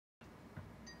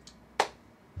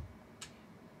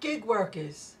gig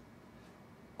workers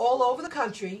all over the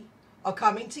country are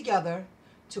coming together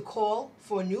to call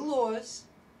for new laws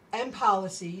and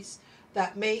policies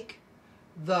that make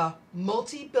the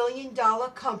multi-billion-dollar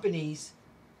companies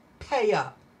pay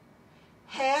up.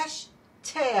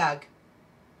 Hashtag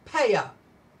pay up.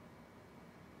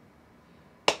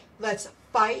 Let's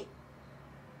fight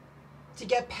to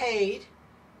get paid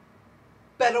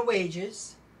better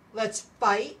wages. Let's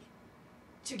fight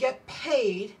to get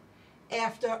paid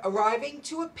after arriving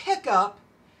to a pickup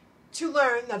to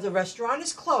learn that the restaurant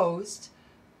is closed.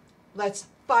 Let's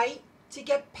fight to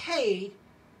get paid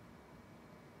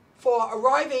for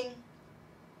arriving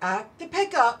at the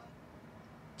pickup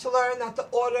to learn that the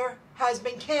order has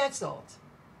been canceled.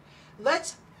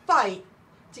 Let's fight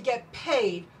to get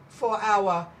paid for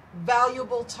our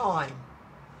valuable time.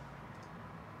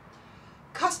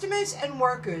 Customers and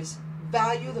workers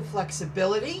value the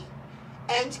flexibility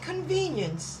and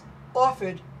convenience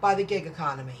offered by the gig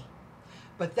economy.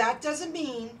 But that doesn't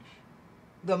mean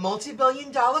the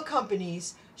multi-billion-dollar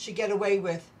companies should get away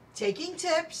with taking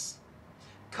tips,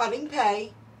 cutting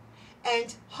pay,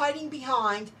 and hiding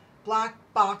behind black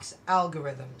box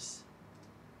algorithms.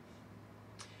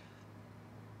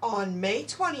 On May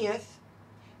 20th,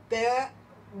 there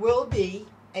will be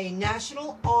a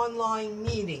national online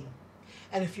meeting.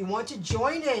 And if you want to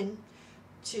join in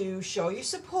to show your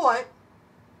support,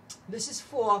 this is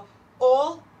for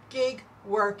all gig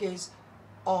workers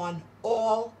on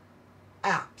all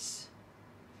apps.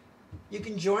 You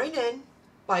can join in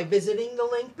by visiting the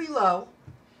link below.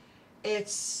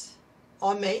 It's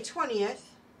on May 20th,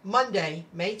 Monday,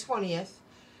 May 20th,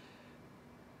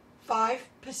 5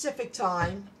 Pacific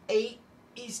time, 8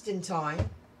 Eastern time,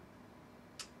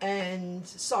 and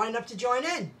sign up to join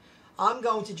in. I'm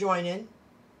going to join in.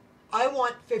 I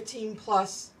want 15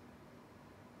 plus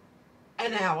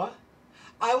an hour.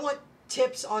 I want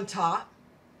tips on top,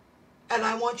 and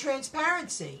I want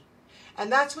transparency.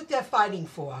 And that's what they're fighting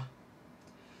for.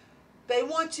 They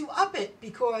want to up it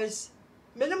because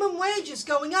minimum wage is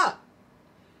going up.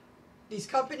 These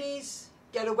companies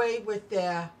get away with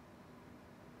their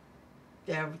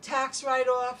tax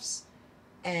write-offs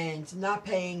and not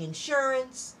paying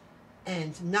insurance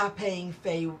and not paying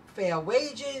fair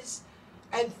wages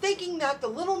and thinking that the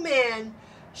little man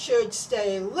should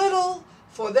stay little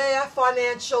for their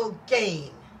financial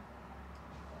gain.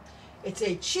 It's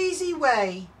a cheesy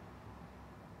way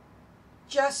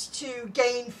just to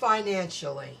gain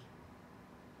financially.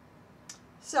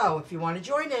 So if you want to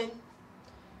join in,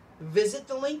 visit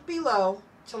the link below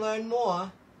to learn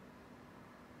more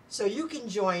so you can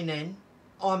join in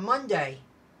on Monday,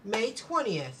 May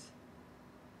 20th.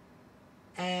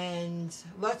 And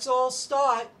let's all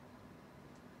start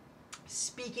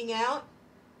speaking out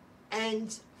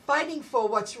and fighting for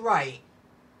what's right.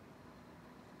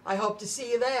 I hope to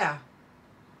see you there.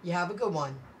 You have a good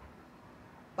one.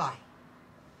 Bye.